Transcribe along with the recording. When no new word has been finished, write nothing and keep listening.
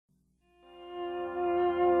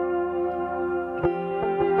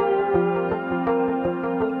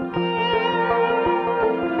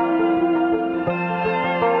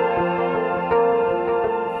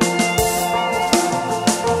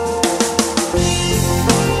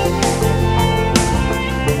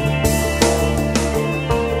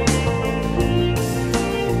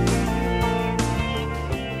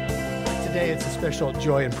personal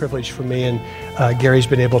joy and privilege for me, and Gary's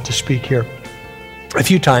been able to speak here a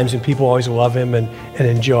few times, and people always love him and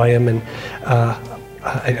enjoy him, and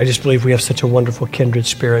I just believe we have such a wonderful kindred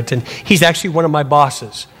spirit. And he's actually one of my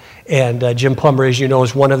bosses, and Jim Plummer, as you know,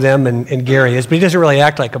 is one of them, and Gary is, but he doesn't really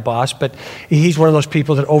act like a boss, but he's one of those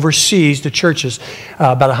people that oversees the churches,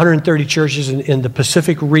 about 130 churches in the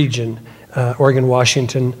Pacific region, Oregon,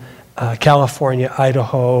 Washington, California,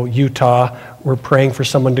 Idaho, Utah. We're praying for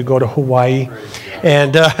someone to go to Hawaii.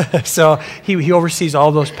 And so he oversees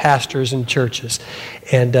all those pastors and churches.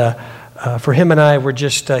 And for him and I, we're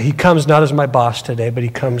just, he comes not as my boss today, but he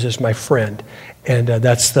comes as my friend. And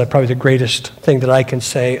that's probably the greatest thing that I can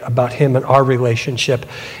say about him and our relationship.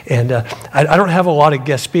 And I don't have a lot of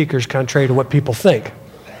guest speakers, contrary to what people think.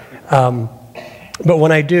 But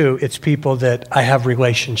when I do, it's people that I have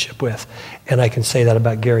relationship with, and I can say that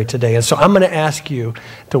about Gary today. And so I'm going to ask you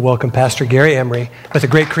to welcome Pastor Gary Emery with a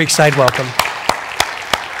great Creekside welcome.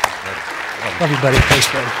 Love you, buddy.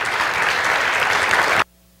 Thanks, buddy.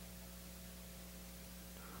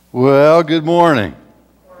 Well, good morning.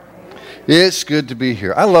 It's good to be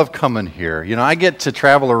here. I love coming here. You know, I get to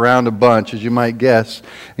travel around a bunch, as you might guess,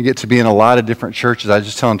 and get to be in a lot of different churches. I was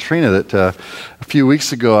just telling Trina that a few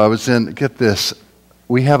weeks ago I was in, get this,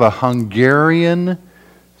 we have a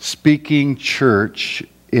Hungarian-speaking church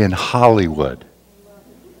in Hollywood.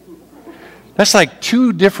 That's like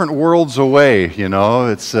two different worlds away, you know.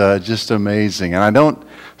 It's just amazing. And I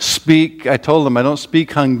told them I don't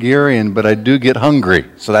speak Hungarian, but I do get hungry.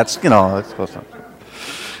 So that's, you know, that's close enough.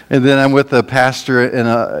 And then I'm with a pastor in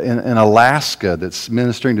Alaska that's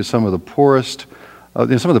ministering to some of the poorest of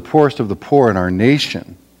the poor in our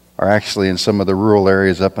nation are actually in some of the rural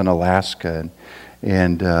areas up in Alaska.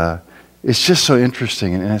 And it's just so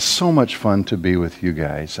interesting, and it's so much fun to be with you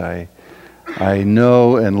guys. I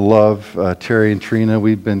know and love Terry and Trina.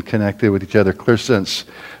 We've been connected with each other clear since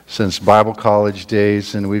Bible college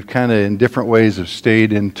days, and we've kind of in different ways have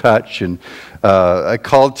stayed in touch. And I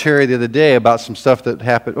called Terry the other day about some stuff that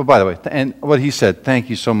happened. Oh, by the way, and what he said,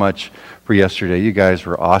 thank you so much for yesterday. You guys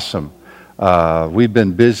were awesome. We've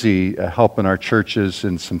been busy helping our churches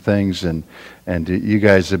and some things, and you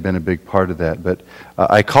guys have been a big part of that. But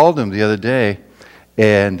I called him the other day,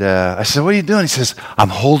 and I said, what are you doing? He says, I'm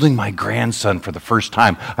holding my grandson for the first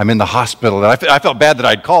time. I'm in the hospital. And I felt bad that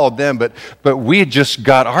I'd called them, but we had just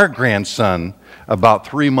got our grandson about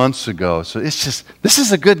 3 months ago. So this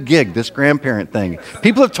is a good gig, this grandparent thing.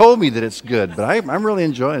 People have told me that it's good, but I'm really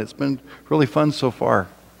enjoying it. It's been really fun so far.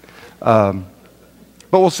 But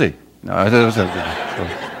we'll see. No,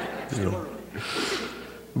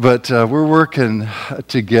 but we're working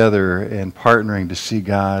together and partnering to see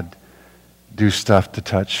God do stuff to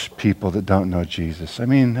touch people that don't know Jesus. I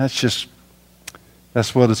mean, that's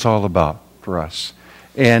what it's all about for us.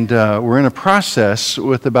 And we're in a process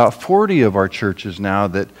with about 40 of our churches now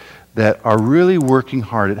that are really working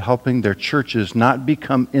hard at helping their churches not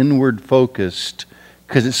become inward focused,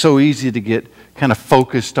 because it's so easy to get kind of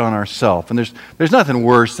focused on ourselves. And there's nothing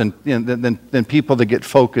worse than people that get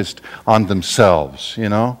focused on themselves, you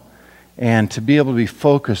know? And to be able to be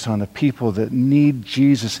focused on the people that need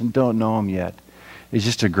Jesus and don't know Him yet is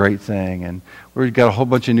just a great thing. And we've got a whole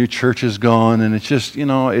bunch of new churches going, and it's just, you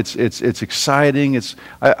know, it's exciting.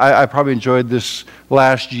 I probably enjoyed this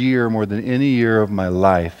last year more than any year of my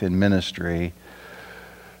life in ministry.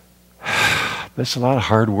 But it's a lot of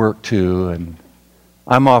hard work too, and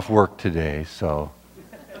I'm off work today, so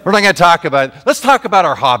we're not going to talk about it. Let's talk about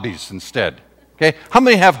our hobbies instead. Okay? How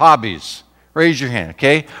many have hobbies? Raise your hand,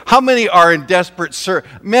 okay? How many are in desperate search,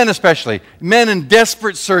 men especially, men in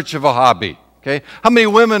desperate search of a hobby, okay? How many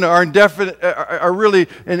women are really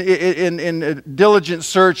in a diligent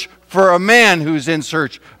search for a man who's in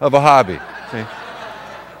search of a hobby, okay?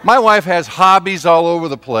 My wife has hobbies all over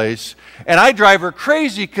the place, and I drive her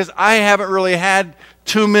crazy because I haven't really had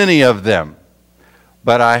too many of them.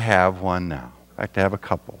 But I have one now. In fact, I have a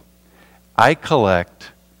couple. I collect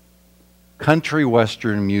country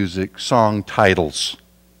western music song titles.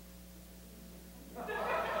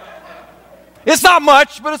 It's not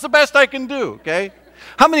much, but it's the best I can do, okay?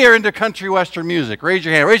 How many are into country western music? Raise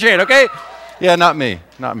your hand, okay? Yeah, not me.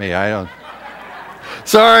 I don't.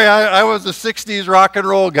 Sorry, I was a 60s rock and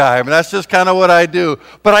roll guy. I mean, that's just kind of what I do.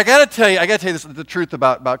 But I got to tell you this, the truth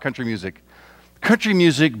about country music. Country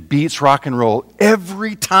music beats rock and roll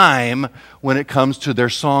every time when it comes to their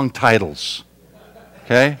song titles.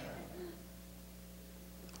 Okay?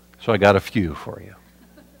 So I got a few for you.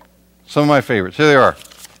 Some of my favorites. Here they are.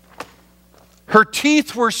 Her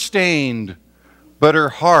teeth were stained, but her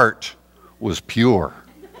heart was pure.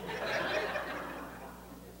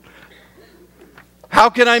 How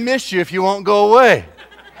can I miss you if you won't go away?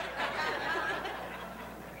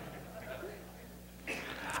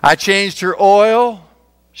 I changed her oil.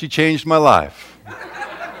 She changed my life.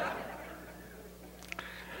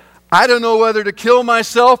 I don't know whether to kill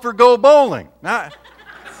myself or go bowling. I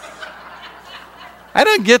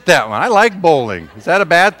don't get that one. I like bowling. Is that a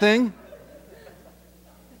bad thing?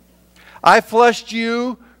 I flushed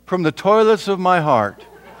you from the toilets of my heart.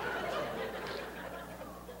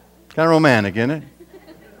 Kind of romantic, isn't it?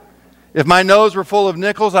 If my nose were full of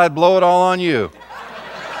nickels, I'd blow it all on you.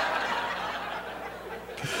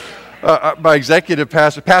 My executive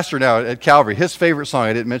pastor now at Calvary, his favorite song,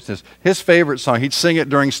 I didn't mention this, his favorite song, he'd sing it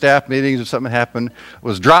during staff meetings if something happened,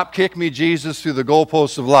 was Drop Kick Me Jesus Through the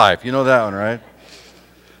Goalposts of Life. You know that one, right?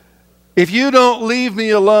 If you don't leave me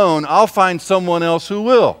alone, I'll find someone else who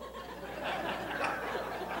will.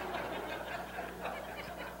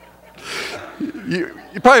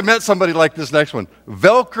 You probably met somebody like this next one.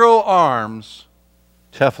 Velcro arms,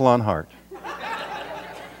 Teflon heart.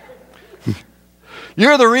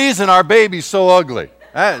 You're the reason our baby's so ugly.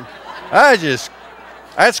 That's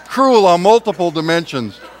cruel on multiple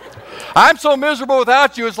dimensions. I'm so miserable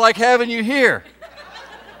without you, it's like having you here.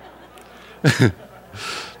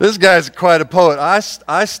 This guy's quite a poet.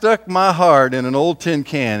 I stuck my heart in an old tin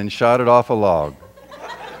can and shot it off a log.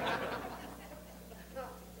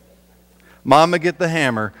 Mama, get the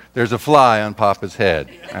hammer. There's a fly on Papa's head.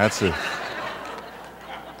 That's it.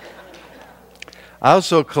 I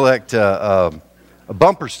also collect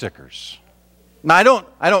bumper stickers. Now I don't.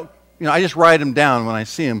 I just write them down when I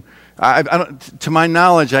see them. I don't, to my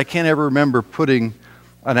knowledge, I can't ever remember putting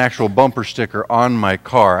an actual bumper sticker on my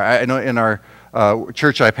car. I know in our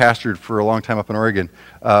church I pastored for a long time up in Oregon,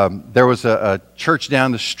 there was a church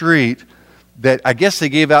down the street that I guess they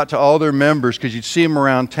gave out to all their members because you'd see them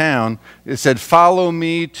around town. It said, "Follow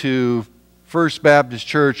me to First Baptist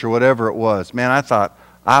Church," or whatever it was. Man, I thought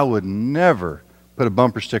I would never put a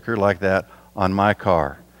bumper sticker like that on my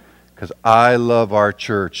car because I love our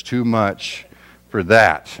church too much for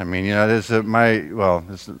that. I mean, you know,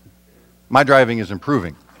 my driving is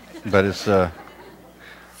improving, but it's.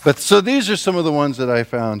 But so these are some of the ones that I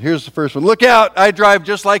found. Here's the first one. Look out! I drive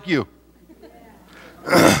just like you.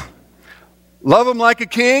 Love him like a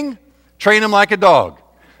king, train him like a dog.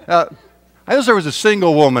 I noticed there was a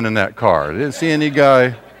single woman in that car. I didn't see any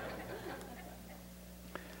guy.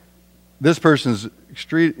 This person's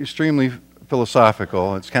extremely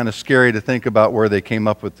philosophical. It's kind of scary to think about where they came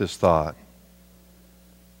up with this thought.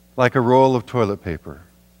 Like a roll of toilet paper.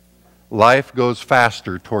 Life goes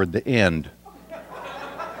faster toward the end.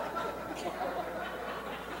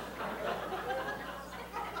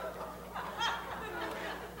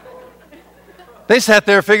 They sat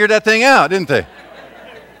there and figured that thing out, didn't they?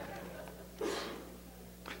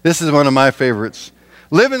 This is one of my favorites.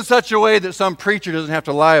 Live in such a way that some preacher doesn't have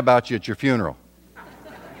to lie about you at your funeral.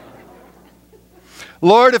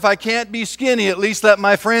 Lord, if I can't be skinny, at least let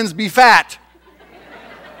my friends be fat.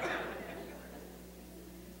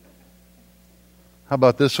 How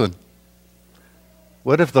about this one?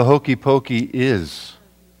 What if the hokey pokey is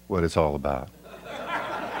what it's all about?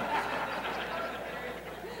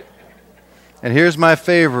 And here's my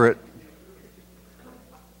favorite.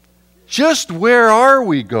 Just where are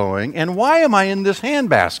we going, and why am I in this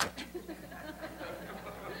handbasket?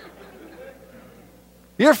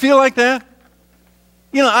 You ever feel like that?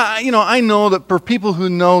 I know that for people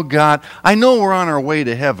who know God, I know we're on our way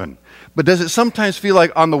to heaven. But does it sometimes feel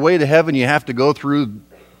like on the way to heaven you have to go through,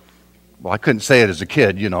 well, I couldn't say it as a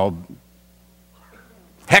kid,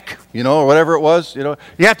 heck, or whatever it was, You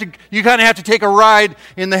kind of have to take a ride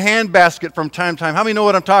in the handbasket from time to time. How many know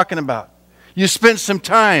what I'm talking about? You spent some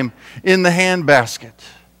time in the handbasket.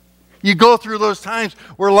 You go through those times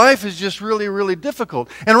where life is just really, really difficult.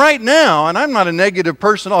 And right now, and I'm not a negative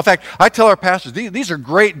person at all. In fact, I tell our pastors, these are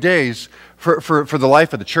great days for the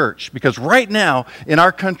life of the church. Because right now, in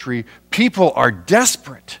our country, people are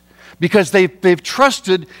desperate. Because they've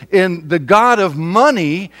trusted in the God of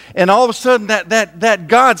money, and all of a sudden that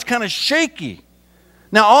God's kind of shaky.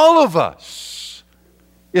 Now all of us,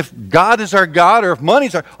 if God is our God or if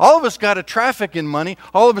money's all of us got to traffic in money,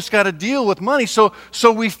 all of us got to deal with money. So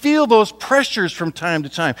we feel those pressures from time to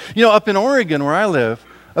time. Up in Oregon where I live,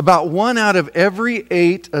 about 1 out of every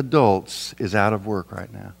 8 adults is out of work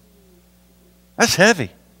right now. That's heavy.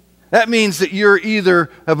 That means that you're either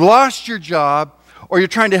have lost your job, or you're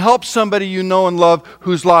trying to help somebody you know and love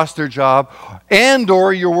who's lost their job, and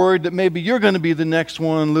or you're worried that maybe you're going to be the next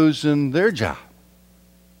one losing their job.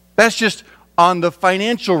 That's just on the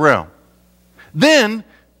financial realm. Then,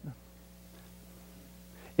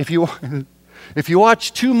 if you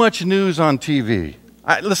watch too much news on TV,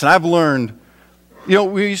 Listen, I've learned,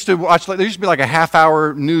 we used to watch, there used to be like a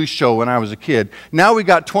half-hour news show when I was a kid. Now we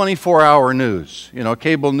got 24-hour news,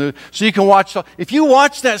 cable news. So you can watch, if you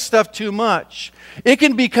watch that stuff too much, it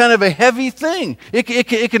can be kind of a heavy thing. It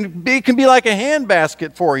can be like a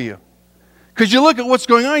handbasket for you. Because you look at what's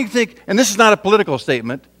going on, you think, and this is not a political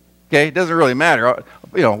statement, okay? It doesn't really matter.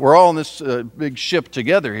 We're all in this big ship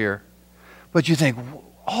together here. But you think,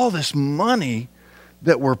 all this money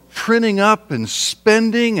that we're printing up and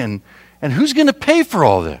spending, and who's going to pay for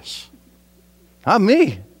all this? Not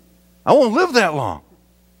me. I won't live that long.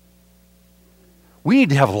 We need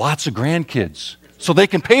to have lots of grandkids so they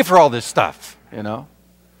can pay for all this stuff,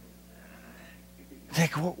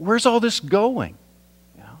 Think, where's all this going?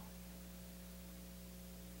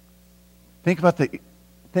 Think about the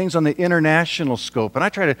things on the international scope. And I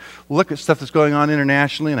try to look at stuff that's going on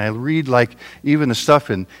internationally, and I read like even the stuff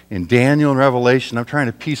in Daniel and Revelation. I'm trying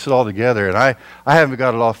to piece it all together, and I haven't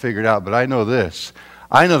got it all figured out, but I know this.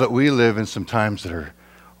 I know that we live in some times that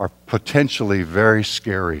are potentially very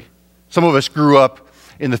scary. Some of us grew up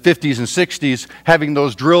in the 50s and 60s having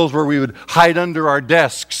those drills where we would hide under our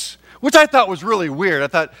desks, which I thought was really weird. I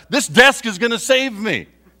thought, this desk is going to save me,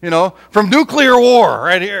 from nuclear war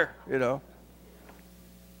right here,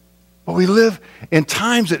 But we live in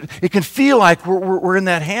times that it can feel like we're in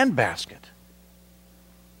that handbasket.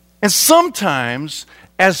 And sometimes,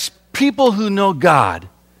 as people who know God,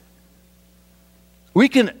 we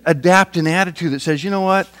can adapt an attitude that says, you know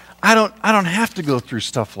what? I don't have to go through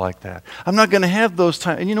stuff like that. I'm not going to have those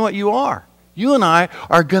times. And you know what? You are. You and I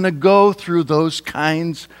are going to go through those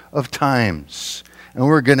kinds of times. And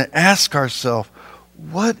we're going to ask ourselves,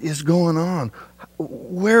 what is going on?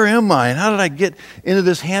 Where am I? And how did I get into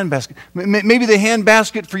this handbasket? Maybe the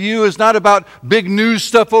handbasket for you is not about big news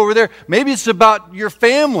stuff over there. Maybe it's about your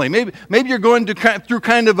family. Maybe you're going through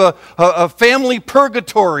kind of a family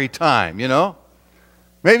purgatory time,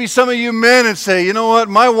 Maybe some of you men would say, you know what?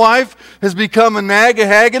 My wife has become a nag, a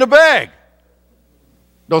hag, and a bag.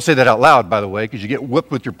 Don't say that out loud, by the way, because you get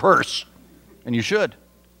whipped with your purse. And you should.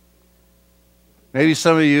 Maybe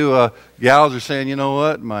some of you gals are saying, you know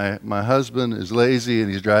what, my husband is lazy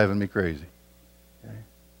and he's driving me crazy. Okay?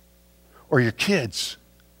 Or your kids.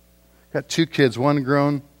 Got 2 kids, one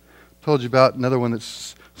grown, told you about, another one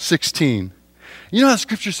that's 16. You know how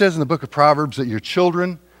Scripture says in the book of Proverbs that your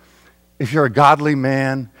children, if you're a godly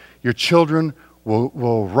man, your children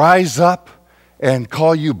will rise up and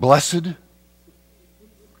call you blessed?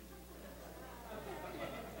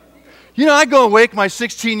 I go and wake my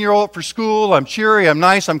 16-year-old for school. I'm cheery, I'm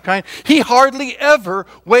nice, I'm kind. He hardly ever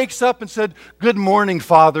wakes up and said, good morning,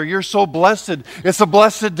 Father. You're so blessed. It's a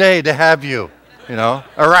blessed day to have you,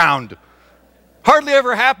 around. Hardly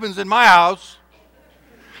ever happens in my house.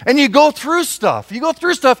 And you go through stuff. You go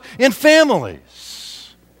through stuff in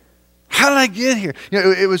families. How did I get here?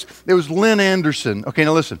 It was Lynn Anderson. Okay,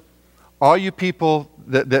 now listen. All you people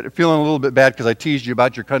that are feeling a little bit bad because I teased you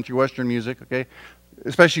about your country western music, okay?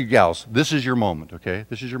 Especially you gals, this is your moment, okay?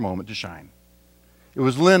 This is your moment to shine. It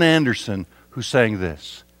was Lynn Anderson who sang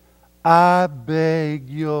this. I beg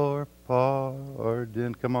your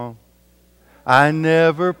pardon. Come on. I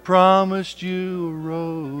never promised you a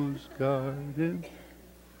rose garden.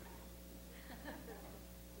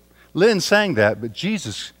 Lynn sang that, but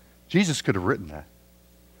Jesus could have written that.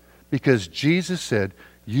 Because Jesus said,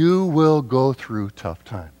 you will go through tough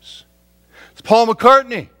times. It's Paul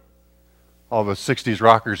McCartney. All the 60s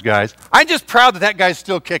rockers guys. I'm just proud that guy's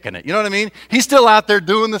still kicking it. You know what I mean? He's still out there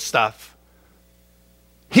doing the stuff.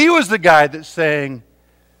 He was the guy that sang,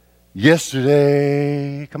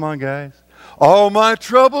 yesterday, come on guys, all my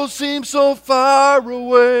troubles seem so far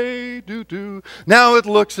away, doo-doo. Now it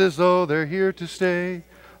looks as though they're here to stay.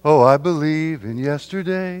 Oh, I believe in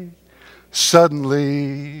yesterday.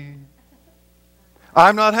 Suddenly,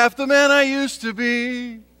 I'm not half the man I used to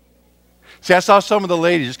be. See, I saw some of the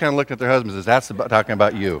ladies just kind of looking at their husbands as that's talking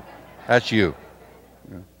about you. That's you.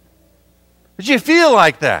 But you feel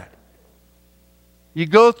like that. You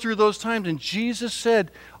go through those times, and Jesus said,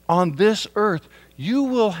 on this earth, you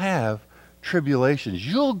will have tribulations.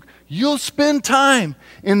 You'll spend time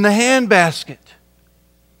in the handbasket.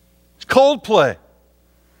 It's Coldplay,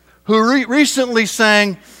 who recently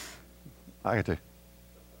sang, if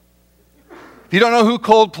you don't know who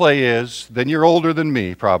Coldplay is, then you're older than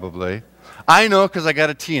me, probably. I know because I got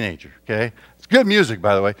a teenager, okay? It's good music,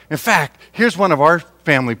 by the way. In fact, here's one of our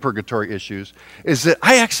family purgatory issues, is that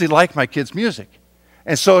I actually like my kids' music.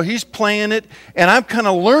 And so he's playing it, and I'm kind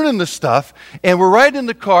of learning the stuff, and we're right in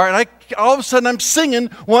the car, and all of a sudden I'm singing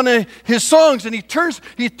one of his songs, and he turns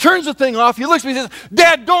the thing off, he looks at me and says,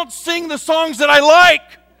 Dad, don't sing the songs that I like.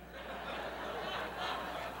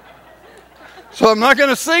 So I'm not going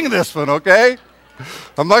to sing this one, okay?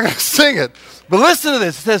 I'm not going to sing it. But listen to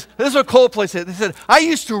this. It says, this is what Coldplay said. They said, I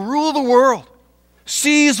used to rule the world.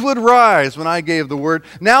 Seas would rise when I gave the word.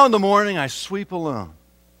 Now in the morning I sweep alone.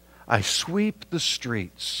 I sweep the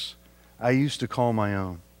streets I used to call my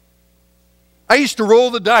own. I used to roll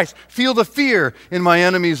the dice, feel the fear in my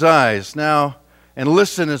enemy's eyes. Now, and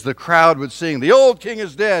listen as the crowd would sing, the old king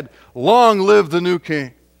is dead, long live the new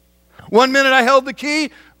king. One minute I held the key,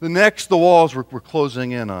 the next the walls were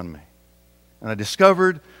closing in on me. And I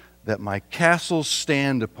discovered that my castles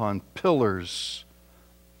stand upon pillars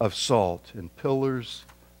of salt and pillars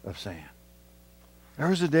of sand. There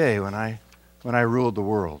was a day when I ruled the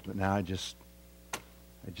world, but now I just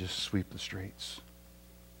sweep the streets.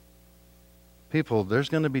 People, there's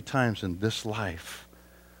going to be times in this life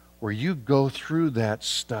where you go through that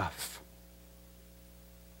stuff.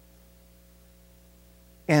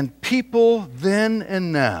 And people then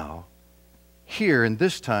and now, here in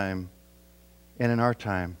this time and in our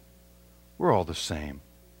time, we're all the same.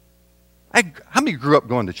 How many grew up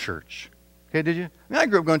going to church? Okay, did you? I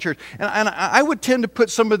grew up going to church. And I would tend to put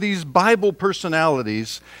some of these Bible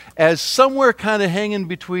personalities as somewhere kind of hanging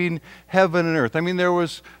between heaven and earth. I mean, there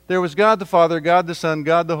was God the Father, God the Son,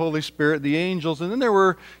 God the Holy Spirit, the angels, and then there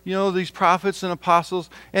were, these prophets and apostles.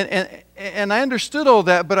 And I understood all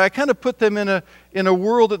that, but I kind of put them in a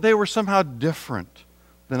world that they were somehow different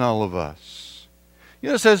than all of us.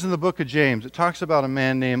 It says in the book of James, it talks about a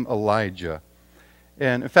man named Elijah.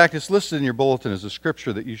 And in fact, it's listed in your bulletin as a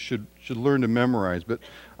scripture that you should learn to memorize. But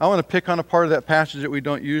I want to pick on a part of that passage that we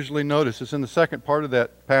don't usually notice. It's in the second part of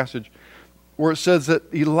that passage where it says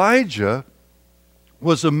that Elijah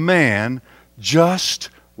was a man just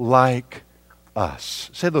like us.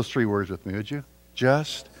 Say those three words with me, would you?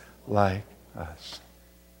 Just like us.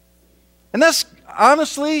 And that's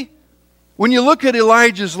honestly, when you look at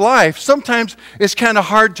Elijah's life, sometimes it's kind of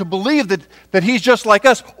hard to believe that he's just like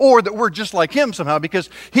us or that we're just like him somehow, because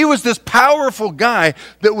he was this powerful guy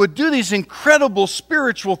that would do these incredible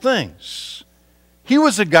spiritual things. He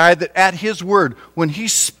was a guy that at his word, when he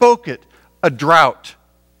spoke it, a drought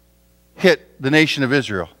hit the nation of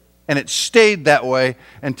Israel. And it stayed that way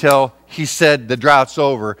until he said the drought's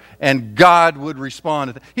over and God would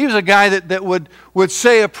respond. He was a guy that would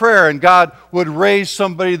say a prayer and God would raise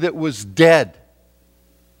somebody that was dead.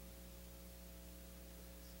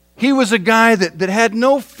 He was a guy that had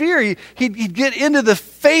no fear. He'd get into the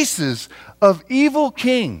faces of evil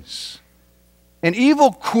kings and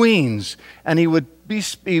evil queens, and he would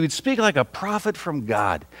speak like a prophet from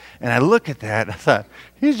God. And I look at that and I thought,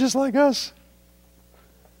 he's just like us.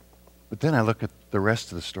 But then I look at the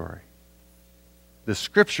rest of the story. The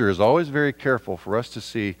Scripture is always very careful for us to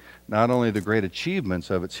see not only the great achievements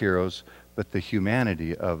of its heroes, but the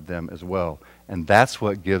humanity of them as well. And that's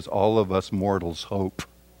what gives all of us mortals hope,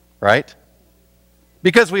 right?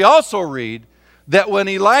 Because we also read that when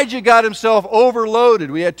Elijah got himself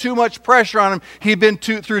overloaded, we had too much pressure on him, he'd been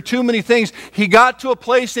through too many things, he got to a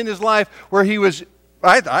place in his life where he was,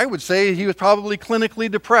 I would say he was probably clinically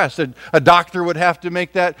depressed. A doctor would have to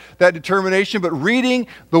make that determination, but reading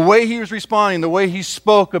the way he was responding, the way he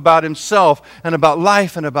spoke about himself and about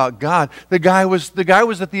life and about God, the guy was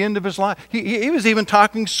at the end of his life. He was even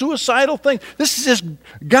talking suicidal things. This is this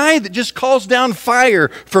guy that just calls down fire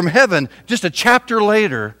from heaven just a chapter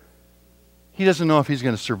later. He doesn't know if he's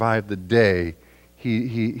going to survive the day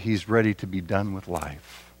he's ready to be done with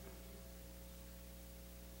life.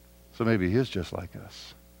 So maybe he is just like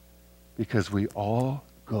us, because we all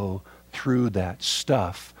go through that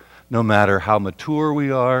stuff, no matter how mature we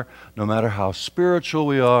are, no matter how spiritual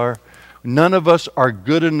we are. None of us are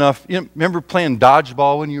good enough. Remember playing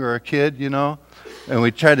dodgeball when you were a kid, And we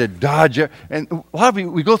try to dodge it. And a lot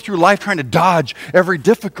of we go through life trying to dodge every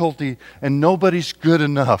difficulty, and nobody's good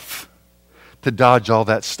enough to dodge all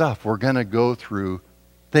that stuff. We're going to go through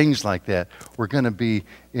things like that. We're going to be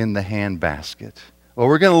in the handbasket. Well,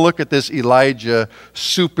 we're going to look at this Elijah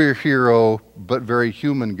superhero but very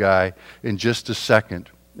human guy in just a second.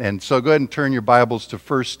 And so go ahead and turn your Bibles to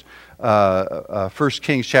 1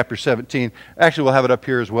 Kings chapter 17. Actually, we'll have it up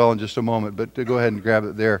here as well in just a moment, but go ahead and grab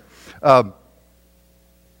it there.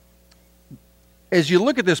 As you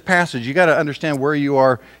look at this passage, you got to understand where you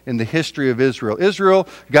are in the history of Israel. Israel,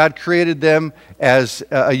 God created them as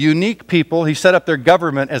a unique people. He set up their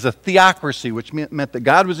government as a theocracy, which meant that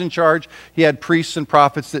God was in charge. He had priests and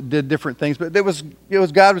prophets that did different things, but it was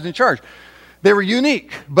God was in charge. They were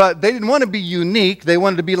unique, but they didn't want to be unique. They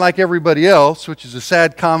wanted to be like everybody else, which is a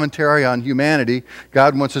sad commentary on humanity.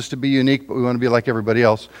 God wants us to be unique, but we want to be like everybody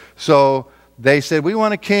else. So they said, we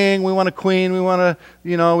want a king, we want a queen, we want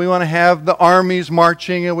to have the armies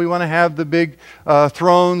marching, and we want to have the big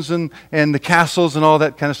thrones and the castles and all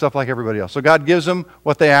that kind of stuff like everybody else. So God gives them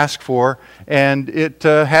what they ask for, and it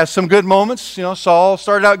has some good moments. Saul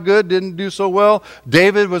started out good, didn't do so well.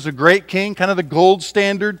 David was a great king, kind of the gold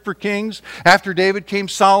standard for kings. After David came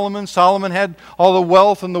Solomon. Solomon had all the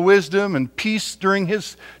wealth and the wisdom and peace during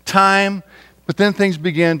his time, but then things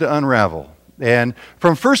began to unravel. And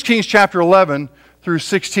from 1 Kings chapter 11 through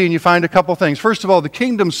 16, you find a couple things. First of all, the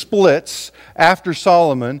kingdom splits after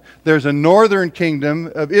Solomon. There's a northern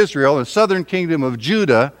kingdom of Israel and a southern kingdom of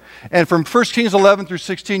Judah. And from 1 Kings 11 through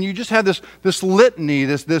 16, you just have this litany,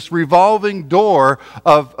 this revolving door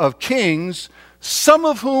of kings, some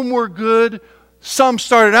of whom were good. Some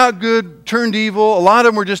started out good, turned evil. A lot of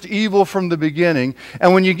them were just evil from the beginning.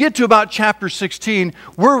 And when you get to about chapter 16,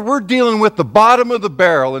 we're dealing with the bottom of the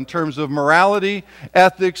barrel in terms of morality,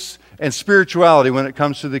 ethics, and spirituality when it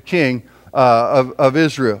comes to the king of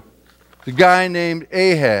Israel. The guy named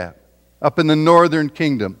Ahab up in the northern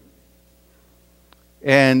kingdom.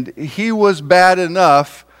 And he was bad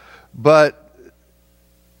enough, but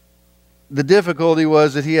the difficulty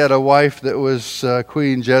was that he had a wife that was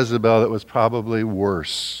Queen Jezebel that was probably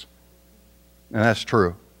worse. And that's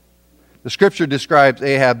true. The scripture describes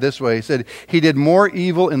Ahab this way. He said, he did more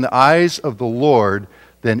evil in the eyes of the Lord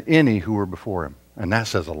than any who were before him. And that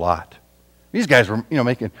says a lot. These guys were,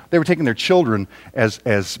 they were taking their children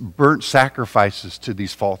as burnt sacrifices to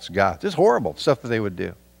these false gods. It's horrible stuff that they would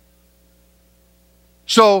do.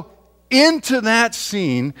 So, into that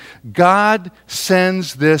scene, God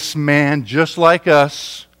sends this man just like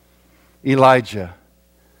us, Elijah,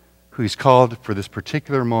 who he's called for this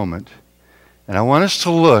particular moment. And I want us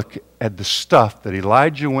to look at the stuff that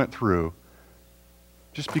Elijah went through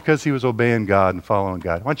just because he was obeying God and following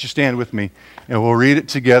God. Why don't you stand with me and we'll read it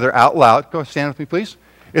together out loud. Go stand with me, please.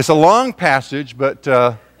 It's a long passage, but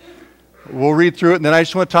we'll read through it. And then I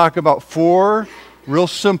just want to talk about 4 real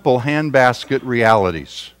simple handbasket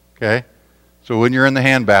realities. Okay? So when you're in the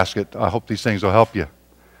handbasket, I hope these things will help you.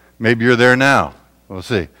 Maybe you're there now. We'll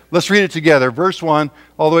see. Let's read it together. Verse 1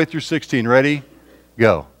 all the way through 16. Ready?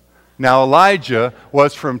 Go. Now Elijah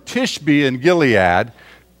was from Tishbe in Gilead,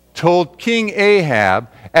 told King Ahab,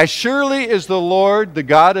 as surely as the Lord, the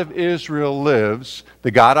God of Israel, lives,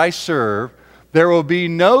 the God I serve, there will be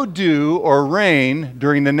no dew or rain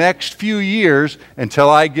during the next few years until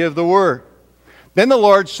I give the word. Then the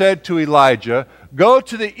Lord said to Elijah, go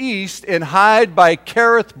to the east and hide by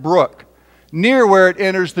Kerith Brook, near where it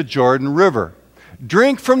enters the Jordan River.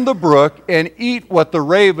 Drink from the brook and eat what the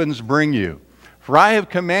ravens bring you, for I have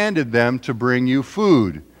commanded them to bring you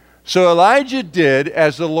food. So Elijah did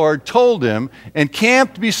as the Lord told him and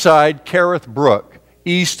camped beside Kerith Brook,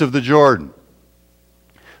 east of the Jordan.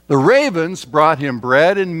 The ravens brought him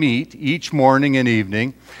bread and meat each morning and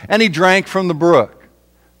evening, and he drank from the brook.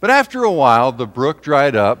 But after a while, the brook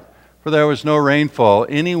dried up, for there was no rainfall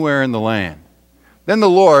anywhere in the land. Then the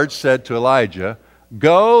Lord said to Elijah,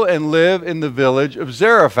 go and live in the village of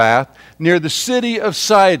Zarephath, near the city of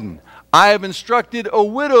Sidon. I have instructed a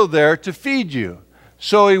widow there to feed you.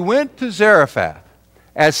 So he went to Zarephath.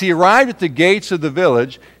 As he arrived at the gates of the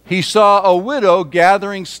village, he saw a widow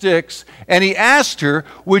gathering sticks, and he asked her,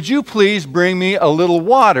 would you please bring me a little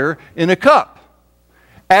water in a cup?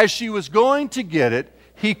 As she was going to get it,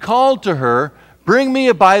 he called to her, bring me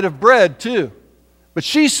a bite of bread too. But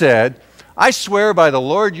she said, I swear by the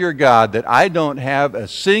Lord your God that I don't have a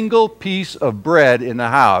single piece of bread in the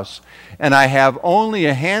house, and I have only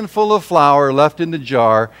a handful of flour left in the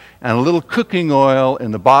jar and a little cooking oil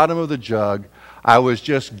in the bottom of the jug. I was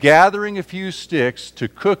just gathering a few sticks to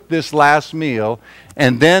cook this last meal,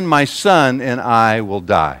 and then my son and I will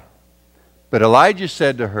die. But Elijah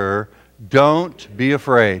said to her, don't be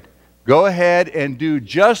afraid. Go ahead and do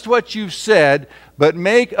just what you've said, but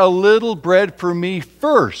make a little bread for me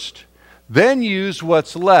first. Then use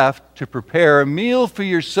what's left to prepare a meal for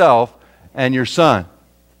yourself and your son.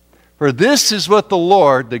 For this is what the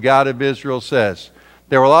Lord, the God of Israel, says.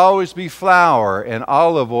 There will always be flour and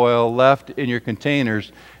olive oil left in your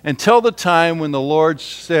containers until the time when the Lord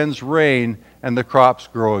sends rain and the crops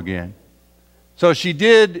grow again. So she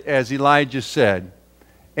did as Elijah said.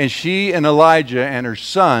 And she and Elijah and her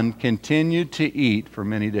son continued to eat for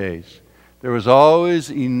many days. There was always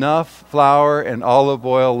enough flour and olive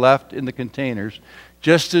oil left in the containers,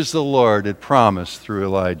 just as the Lord had promised through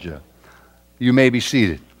Elijah. You may be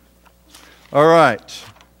seated. All right.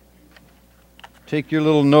 Take your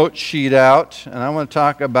little note sheet out, and I want to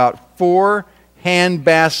talk about 4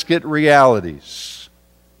 handbasket realities.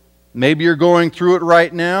 Maybe you're going through it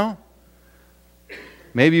right now.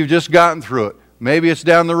 Maybe you've just gotten through it. Maybe it's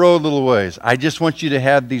down the road a little ways. I just want you to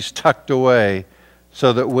have these tucked away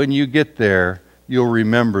so that when you get there, you'll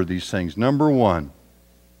remember these things. Number one,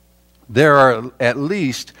 there are at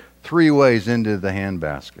least 3 ways into the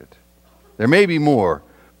handbasket. There may be more,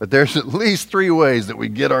 but there's at least 3 ways that we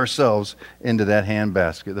get ourselves into that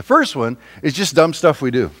handbasket. The first one is just dumb stuff we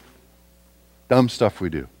do. Dumb stuff we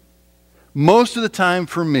do. Most of the time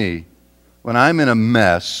for me, when I'm in a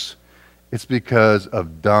mess, it's because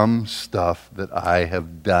of dumb stuff that I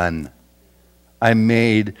have done. I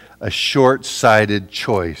made a short-sighted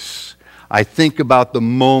choice. I think about the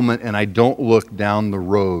moment and I don't look down the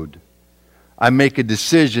road. I make a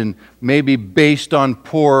decision maybe based on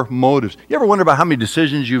poor motives. You ever wonder about how many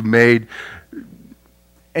decisions you've made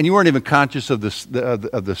and you weren't even conscious of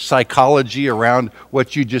the psychology around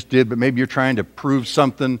what you just did, but maybe you're trying to prove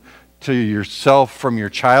something to yourself from your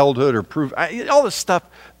childhood or prove all the stuff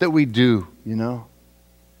that we do, you know.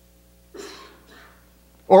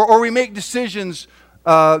 Or we make decisions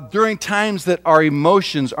during times that our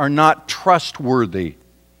emotions are not trustworthy.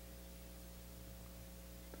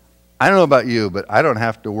 I don't know about you, but I don't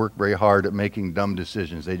have to work very hard at making dumb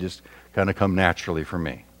decisions. They just kind of come naturally for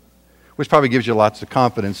me. Which probably gives you lots of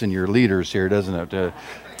confidence in your leaders here, doesn't it?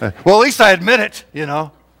 Well, at least I admit it, you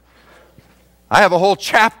know. I have a whole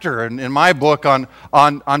chapter in my book on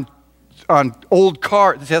old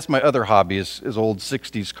cars. That's my other hobby is old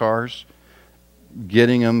 60s cars.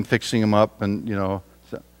 Getting them, fixing them up, and, you know.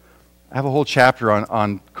 So I have a whole chapter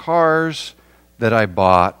on cars that I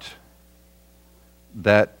bought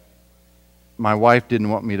that my wife didn't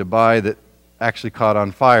want me to buy that actually caught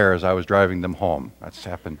on fire as I was driving them home. That's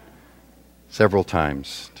happened several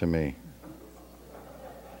times to me.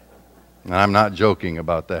 And I'm not joking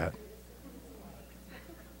about that.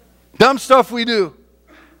 Dumb stuff we do.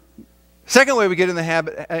 Second way we get in the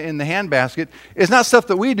handbasket is not stuff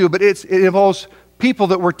that we do, but it involves people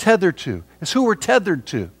that we're tethered to. It's who we're tethered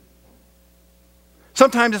to.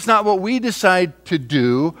 Sometimes it's not what we decide to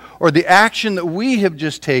do or the action that we have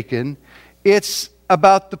just taken. It's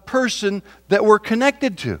about the person that we're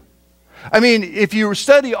connected to. I mean, if you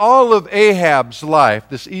study all of Ahab's life,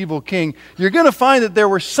 this evil king, you're going to find that there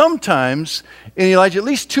were some times in Elijah, at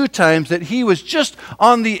least 2 times, that he was just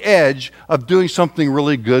on the edge of doing something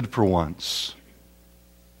really good for once.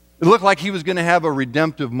 It looked like he was going to have a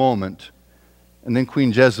redemptive moment. And then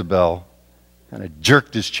Queen Jezebel kind of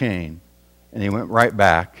jerked his chain, and he went right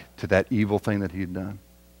back to that evil thing that he had done.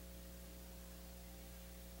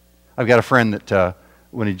 I've got a friend that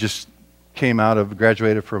when he just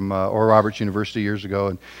graduated from Oral Roberts University years ago,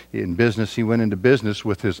 and in business, he went into business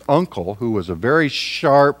with his uncle, who was a very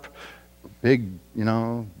sharp, big, you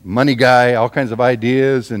know, money guy, all kinds of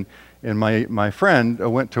ideas, and my friend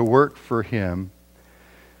went to work for him.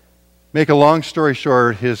 Make a long story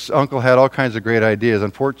short, his uncle had all kinds of great ideas.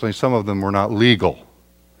 Unfortunately, some of them were not legal,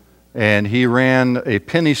 and he ran a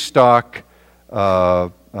penny stock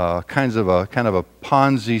kind of a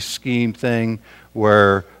Ponzi scheme thing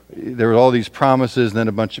where there were all these promises and then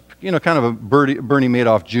a bunch of, you know, kind of a Bernie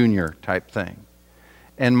Madoff Jr. type thing.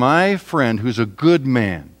 And my friend, who's a good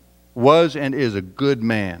man, was and is a good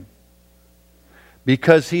man,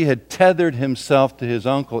 because he had tethered himself to his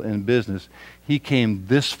uncle in business, he came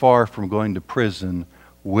this far from going to prison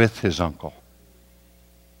with his uncle.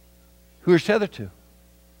 Who is tethered to?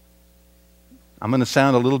 I'm going to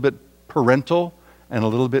sound a little bit parental and a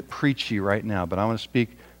little bit preachy right now, but I want to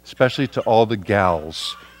speak especially to all the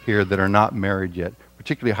gals here that are not married yet,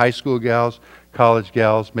 particularly high school gals, college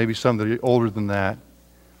gals, maybe some that are older than that.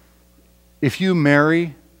 If you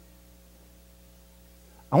marry,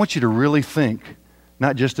 I want you to really think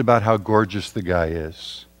not just about how gorgeous the guy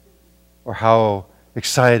is or how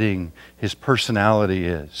exciting his personality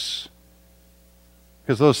is,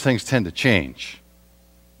 because those things tend to change,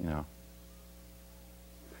 you know.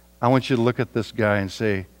 I want you to look at this guy and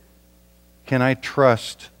say, can I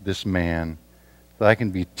trust this man, that I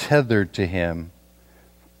can be tethered to him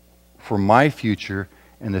for my future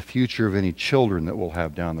and the future of any children that we'll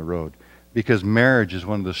have down the road? Because marriage is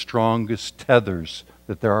one of the strongest tethers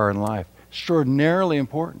that there are in life. Extraordinarily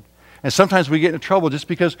important. And sometimes we get into trouble just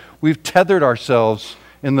because we've tethered ourselves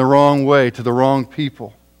in the wrong way to the wrong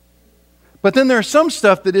people. But then there's some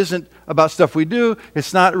stuff that isn't about stuff we do.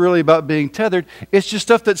 It's not really about being tethered. It's just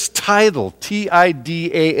stuff that's tidal,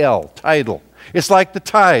 T-I-D-A-L, tidal. It's like the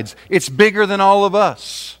tides. It's bigger than all of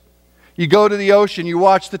us. You go to the ocean, you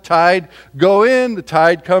watch the tide go in, the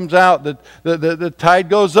tide comes out, the tide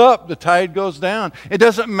goes up, the tide goes down. It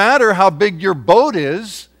doesn't matter how big your boat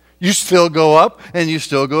is, you still go up and you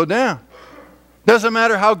still go down. Doesn't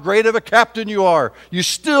matter how great of a captain you are, you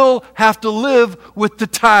still have to live with the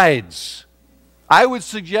tides. I would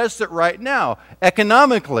suggest that right now,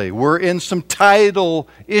 economically, we're in some tidal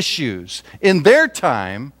issues. In their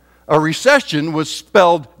time, a recession was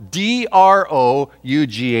spelled D-R-O-U-G-H-T.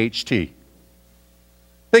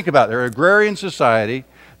 Think about it. They're an agrarian society.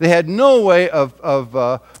 They had no way of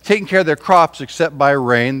taking care of their crops except by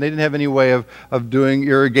rain. They didn't have any way of doing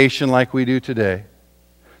irrigation like we do today.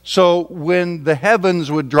 So when the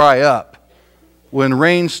heavens would dry up, when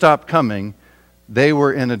rain stopped coming, they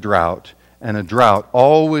were in a drought. And a drought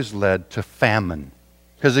always led to famine.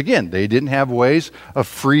 Because again, they didn't have ways of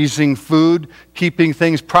freezing food, keeping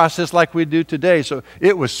things processed like we do today. So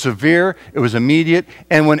it was severe, it was immediate,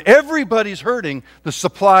 and when everybody's hurting, the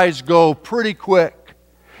supplies go pretty quick.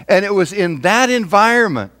 And it was in that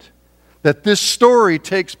environment that this story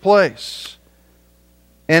takes place.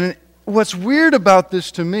 And what's weird about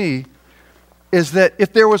this to me is that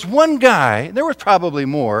if there was one guy, there was probably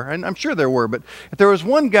more, and I'm sure there were, but if there was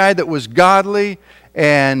one guy that was godly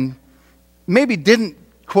and maybe didn't,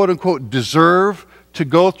 quote unquote, deserve to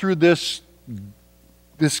go through this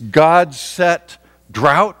God-set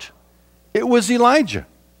drought, it was Elijah.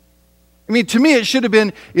 I mean, to me, it should have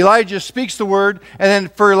been Elijah speaks the word, and then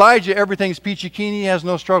for Elijah, everything's peachy keen, he has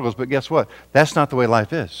no struggles. But guess what? That's not the way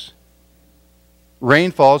life is.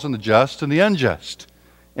 Rain falls on the just and the unjust.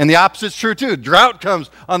 And the opposite's true too. Drought comes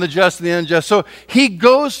on the just and the unjust. So he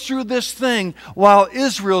goes through this thing while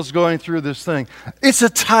Israel's going through this thing. It's a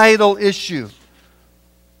tidal issue.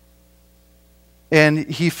 And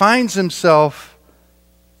he finds himself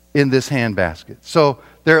in this handbasket. So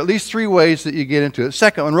there are at least three ways that you get into it.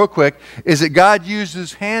 Second one, real quick, is that God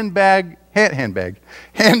uses handbasket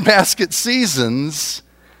seasons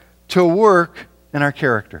to work in our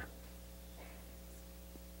character.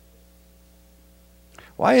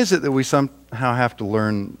 Why is it that we somehow have to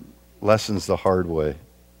learn lessons the hard way?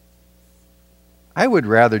 I would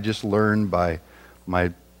rather just learn by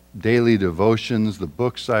my daily devotions, the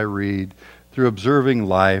books I read, through observing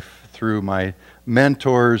life, through my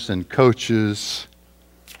mentors and coaches.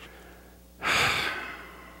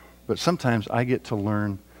 But sometimes I get to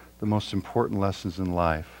learn the most important lessons in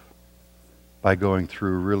life by going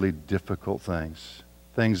through really difficult things,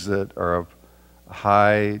 things that are of a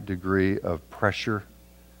high degree of pressure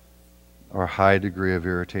or a high degree of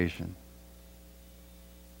irritation.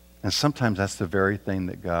 And sometimes that's the very thing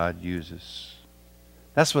that God uses.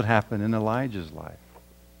 That's what happened in Elijah's life.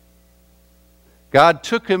 God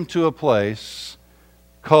took him to a place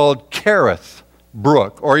called Kerith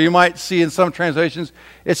Brook, or you might see in some translations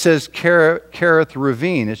it says Kerith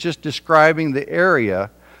Ravine. It's just describing the area.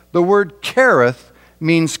 The word Kerith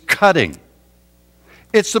means cutting.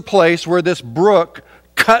 It's the place where this brook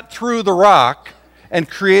cut through the rock and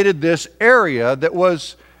created this area that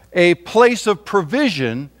was a place of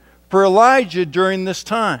provision for Elijah during this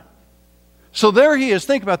time. So there he is.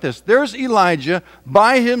 Think about this. There's Elijah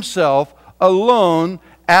by himself, alone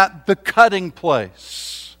at the cutting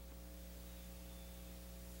place.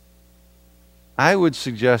 I would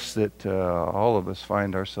suggest that all of us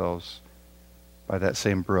find ourselves by that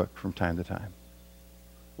same brook from time to time.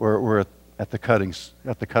 We're at the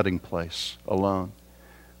cutting place alone.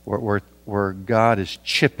 Where God is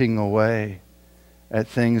chipping away at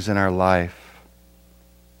things in our life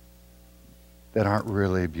that aren't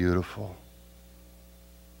really beautiful.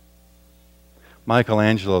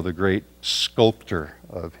 Michelangelo, the great sculptor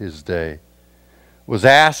of his day, was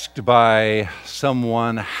asked by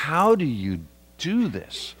someone, how do you do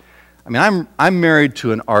this? I mean, I'm married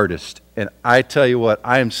to an artist, and I tell you what,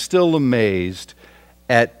 I am still amazed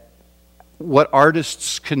at what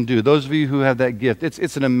artists can do. Those of you who have that gift,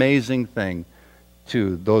 it's an amazing thing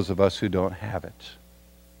to those of us who don't have it.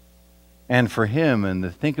 And for him, and to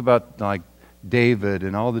think about like David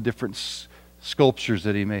and all the different sculptures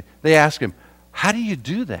that he made, they ask him, how do you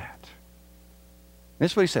do that? And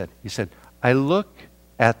this is what he said. He said, I look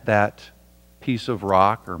at that piece of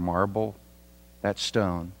rock or marble, that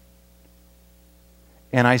stone,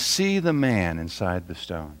 and I see the man inside the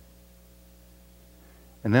stone.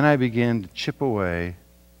 And then I begin to chip away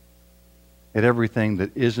at everything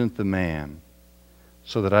that isn't the man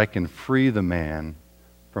so that I can free the man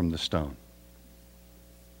from the stone.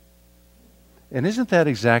 And isn't that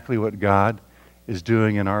exactly what God is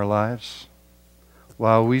doing in our lives?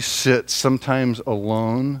 While we sit sometimes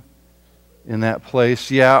alone in that place,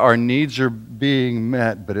 yeah, our needs are being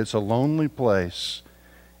met, but it's a lonely place,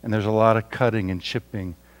 and there's a lot of cutting and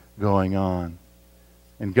chipping going on.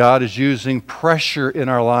 And God is using pressure in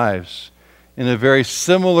our lives in a very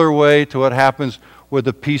similar way to what happens with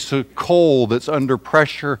a piece of coal that's under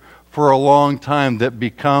pressure for a long time that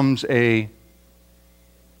becomes a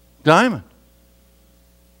diamond.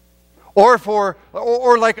 Or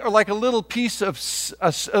like a little piece of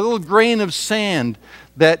a little grain of sand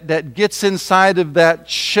that gets inside of that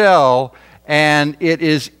shell, and it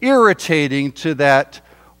is irritating to that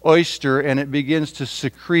oyster, and it begins to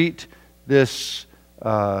secrete this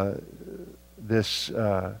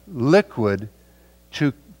liquid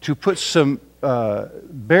to put some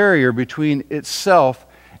barrier between itself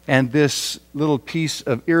and this little piece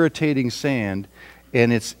of irritating sand,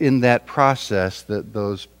 and it's in that process that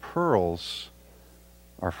those pearls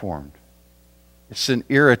are formed. It's an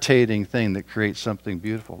irritating thing that creates something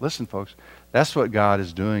beautiful. Listen, folks, that's what God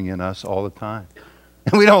is doing in us all the time.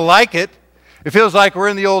 And we don't like it. It feels like we're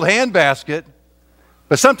in the old handbasket.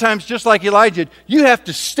 But sometimes, just like Elijah, you have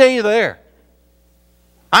to stay there.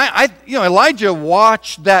 Elijah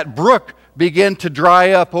watched that brook begin to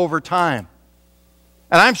dry up over time.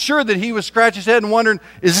 And I'm sure that he was scratching his head and wondering,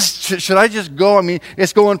 should I just go? I mean,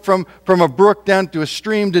 it's going from a brook down to a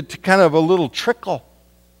stream to kind of a little trickle.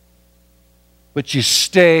 But you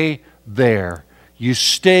stay there. You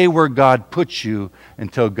stay where God puts you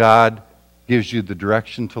until God gives you the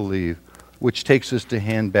direction to leave, which takes us to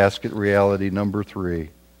handbasket reality number 3.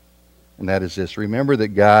 And that is this. Remember that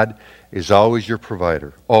God is always your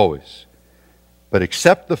provider. Always. But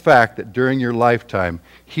accept the fact that during your lifetime,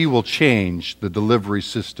 He will change the delivery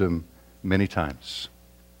system many times.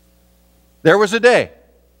 There was a day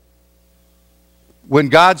when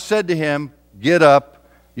God said to him, "Get up,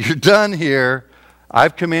 you're done here.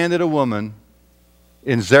 I've commanded a woman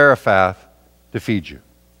in Zarephath to feed you."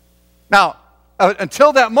 Now,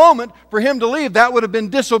 until that moment, for him to leave, that would have been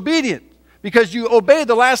disobedient, because you obeyed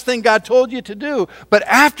the last thing God told you to do. But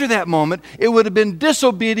after that moment, it would have been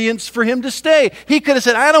disobedience for him to stay. He could have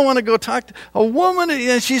said, "I don't want to go talk to a woman.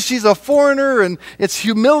 She's a foreigner, and it's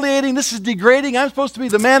humiliating. This is degrading. I'm supposed to be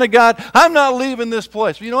the man of God. I'm not leaving this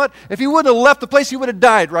place." But you know what? If he wouldn't have left the place, he would have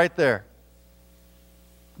died right there.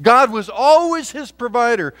 God was always his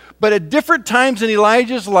provider, but at different times in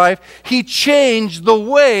Elijah's life, he changed the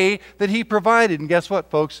way that he provided. And guess what,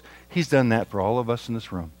 folks? He's done that for all of us in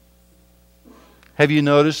this room. Have you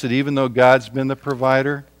noticed that even though God's been the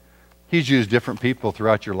provider, He's used different people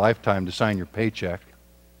throughout your lifetime to sign your paycheck,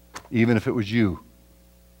 even if it was you?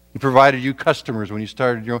 He provided you customers when you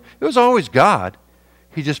started your own. It was always God.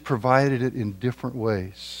 He just provided it in different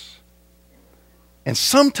ways. And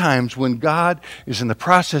sometimes when God is in the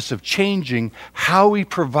process of changing how He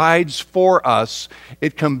provides for us,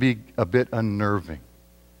 it can be a bit unnerving,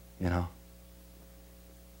 you know.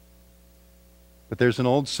 But there's an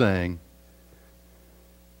old saying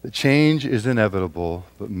that change is inevitable,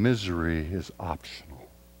 but misery is optional.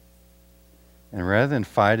 And rather than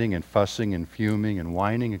fighting and fussing and fuming and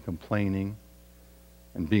whining and complaining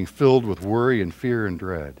and being filled with worry and fear and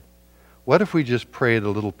dread, what if we just prayed a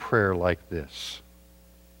little prayer like this?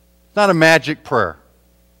 It's not a magic prayer.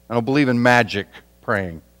 I don't believe in magic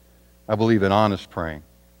praying. I believe in honest praying.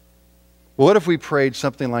 But what if we prayed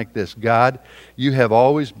something like this? God, you have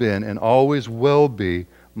always been and always will be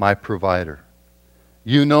my provider.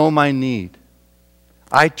 You know my need.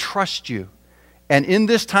 I trust you. And in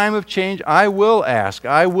this time of change, I will ask,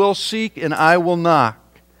 I will seek, and I will knock.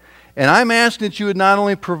 And I'm asking that you would not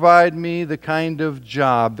only provide me the kind of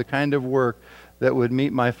job, the kind of work that would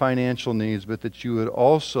meet my financial needs, but that you would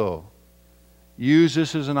also use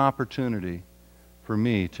this as an opportunity for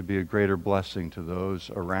me to be a greater blessing to those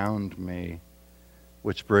around me,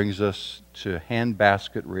 which brings us to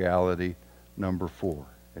handbasket reality number 4.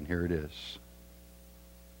 And here it is.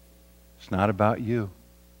 It's not about you.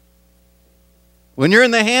 When you're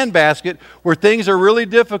in the handbasket where things are really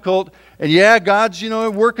difficult, and yeah, God's,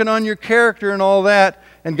 working on your character and all that,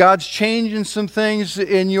 and God's changing some things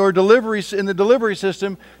in your in the delivery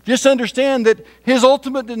system, just understand that His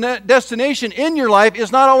ultimate destination in your life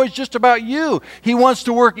is not always just about you. He wants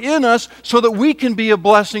to work in us so that we can be a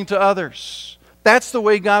blessing to others. That's the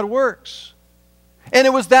way God works. And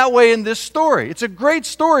it was that way in this story. It's a great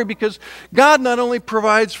story because God not only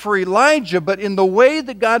provides for Elijah, but in the way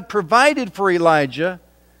that God provided for Elijah,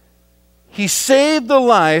 He saved the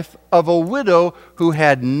life of a widow who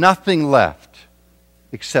had nothing left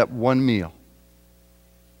except one meal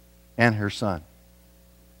and her son.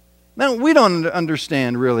 Now, we don't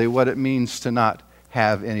understand really what it means to not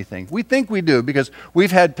have anything. We think we do because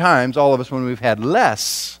we've had times, all of us, when we've had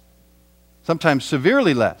less, sometimes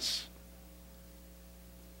severely less.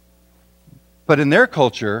 But in their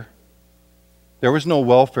culture, there was no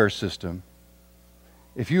welfare system.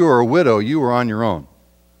 If you were a widow, you were on your own.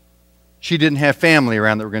 She didn't have family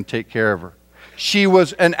around that were going to take care of her. she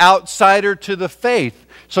was an outsider to the faith.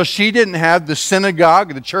 So she didn't have the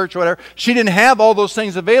synagogue, the church, whatever. She didn't have all those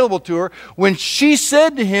things available to her. When she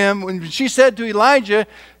said to Elijah,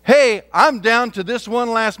 hey, I'm down to this one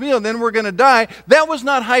last meal and then we're going to die, that was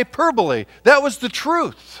not hyperbole. That was the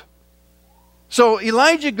truth. So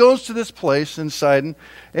Elijah goes to this place in Sidon,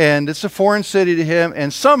 and it's a foreign city to him,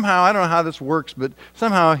 and somehow, I don't know how this works, but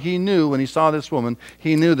somehow he knew when he saw this woman,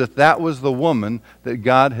 he knew that that was the woman that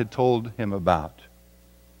God had told him about.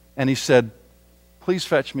 And he said, please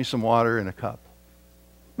fetch me some water in a cup.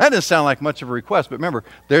 That doesn't sound like much of a request, but remember,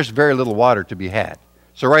 there's very little water to be had.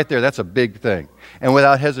 So right there, that's a big thing. And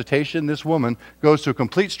without hesitation, this woman goes to a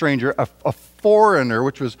complete stranger, a foreigner,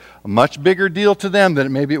 which was a much bigger deal to them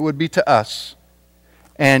than maybe it would be to us.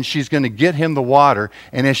 And she's going to get him the water.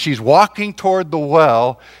 And as she's walking toward the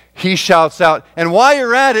well, he shouts out, and while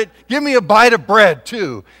you're at it, give me a bite of bread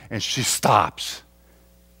too. And she stops.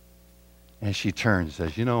 And she turns and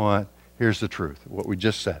says, you know what? Here's the truth, what we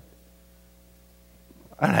just said.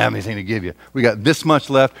 I don't have anything to give you. We got this much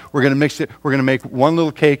left. We're going to mix it. We're going to make one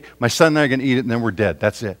little cake. My son and I are going to eat it, and then we're dead.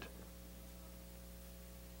 That's it.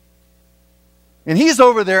 And he's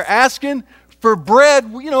over there asking for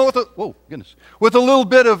bread, with a little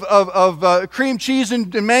bit of cream cheese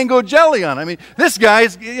and mango jelly on it. I mean, this guy,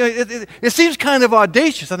 it seems kind of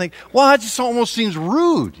audacious. I think, well, it just almost seems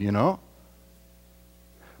rude,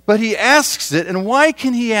 But he asks it, and why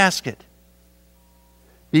can he ask it?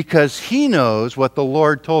 Because he knows what the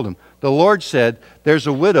Lord told him. The Lord said, there's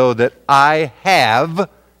a widow that I have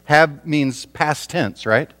means past tense,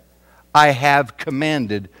 right? I have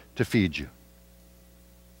commanded to feed you.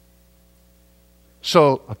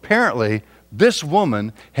 So apparently, this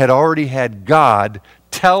woman had already had God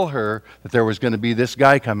tell her that there was going to be this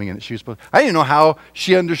guy coming in. I didn't know how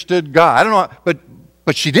she understood God. I don't know,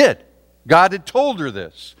 but she did. God had told her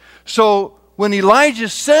this. So when Elijah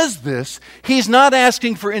says this, he's not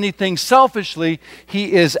asking for anything selfishly.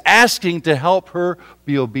 He is asking to help her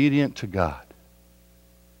be obedient to God.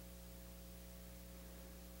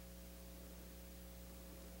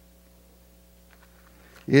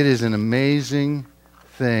 It is an amazing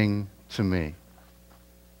thing to me.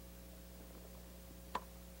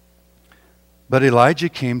 But Elijah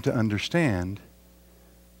came to understand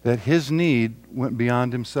that his need went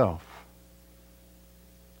beyond himself.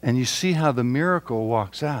 And you see how the miracle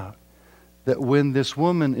walks out. That when this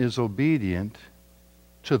woman is obedient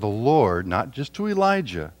to the Lord, not just to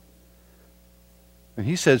Elijah, and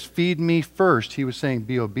he says, feed me first, he was saying,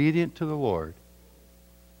 be obedient to the Lord.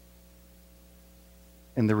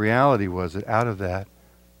 And the reality was that out of that,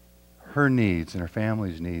 her needs and her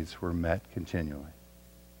family's needs were met continually.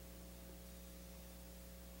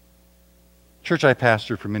 Church I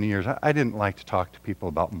pastored for many years, I didn't like to talk to people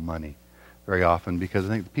about money very often because I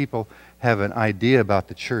think people have an idea about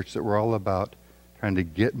the church that we're all about trying to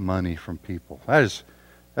get money from people. That is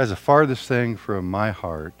the farthest thing from my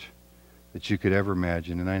heart that you could ever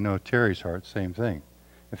imagine. And I know Terry's heart, same thing.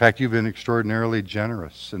 In fact, you've been extraordinarily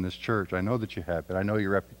generous in this church. I know that you have, but I know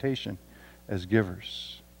your reputation as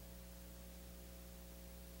givers.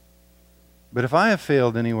 But if I have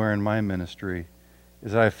failed anywhere in my ministry,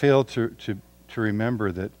 is that I failed to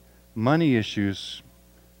remember that money issues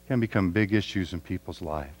can become big issues in people's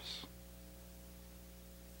lives.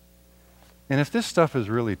 And if this stuff is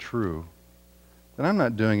really true, then I'm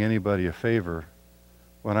not doing anybody a favor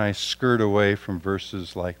when I skirt away from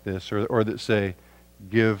verses like this or that say,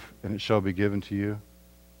 give and it shall be given to you.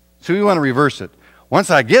 So we want to reverse it. Once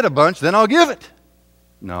I get a bunch, then I'll give it.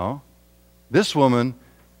 No. This woman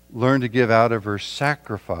learned to give out of her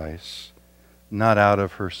sacrifice, not out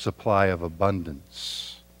of her supply of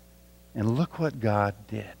abundance. And look what God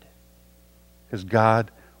did. Because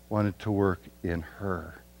God wanted to work in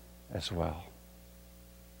her as well.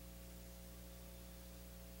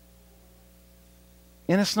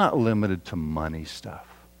 And it's not limited to money stuff.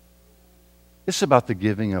 It's about the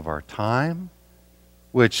giving of our time,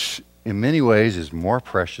 which in many ways is more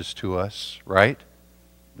precious to us, right,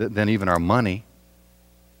 than even our money.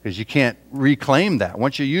 Because you can't reclaim that.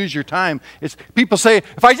 Once you use your time, people say,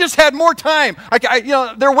 if I just had more time,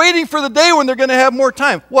 they're waiting for the day when they're going to have more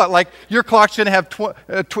time. What, like your clock's going to have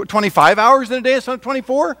 25 hours in a day instead of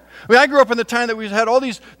 24? I mean, I grew up in the time that we had all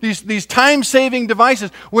these time-saving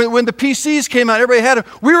devices. When the PCs came out, everybody had them.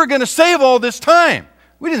 We were going to save all this time.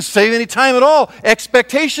 We didn't save any time at all.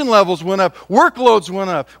 Expectation levels went up. Workloads went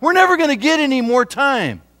up. We're never going to get any more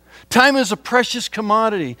time. Time is a precious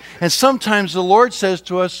commodity. And sometimes the Lord says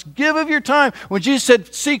to us, give of your time. When Jesus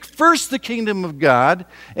said, seek first the kingdom of God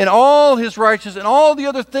and all his righteousness and all the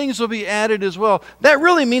other things will be added as well. That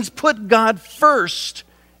really means put God first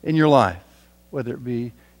in your life. whether it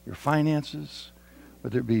be your finances,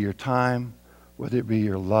 whether it be your time, whether it be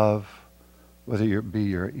your love, whether it be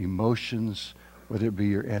your emotions, whether it be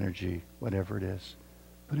your energy, whatever it is.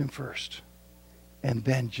 Put him first. And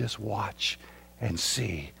then just watch and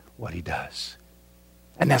see what he does.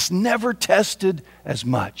 And that's never tested as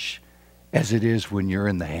much as it is when you're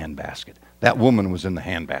in the handbasket. That woman was in the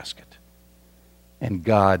handbasket. And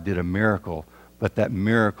God did a miracle, but that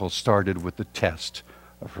miracle started with the test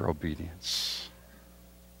of her obedience.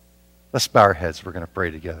 Let's bow our heads. We're going to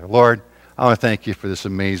pray together. Lord, I want to thank you for this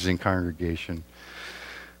amazing congregation.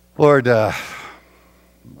 Lord, I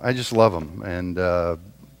just love them. And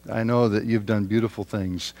I know that you've done beautiful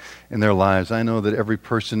things in their lives. I know that every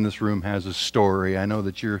person in this room has a story. I know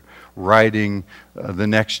that you're writing the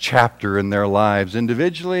next chapter in their lives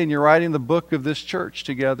individually, and you're writing the book of this church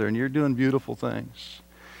together, and you're doing beautiful things.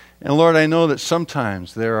 And Lord, I know that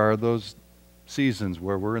sometimes there are those seasons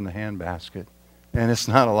where we're in the handbasket, and it's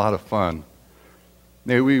not a lot of fun.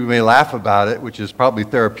 Maybe we may laugh about it, which is probably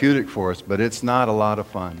therapeutic for us, but it's not a lot of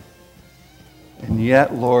fun. And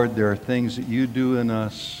yet, Lord, there are things that you do in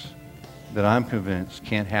us that I'm convinced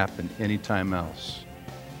can't happen anytime else.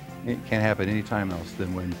 It can't happen anytime else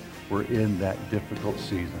than when we're in that difficult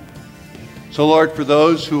season. So, Lord, for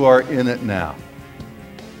those who are in it now,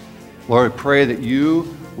 Lord, I pray that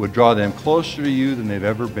you would draw them closer to you than they've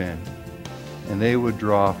ever been, and they would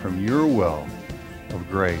draw from your well of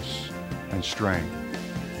grace and strength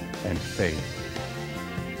and faith.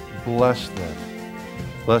 Bless them.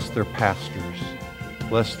 Bless their pastors.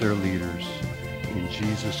 Bless their leaders. In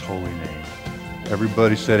Jesus' holy name.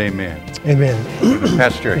 Everybody said amen. Amen.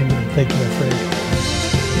 Pastor Jerry. Amen. Thank you, my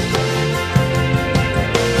friend.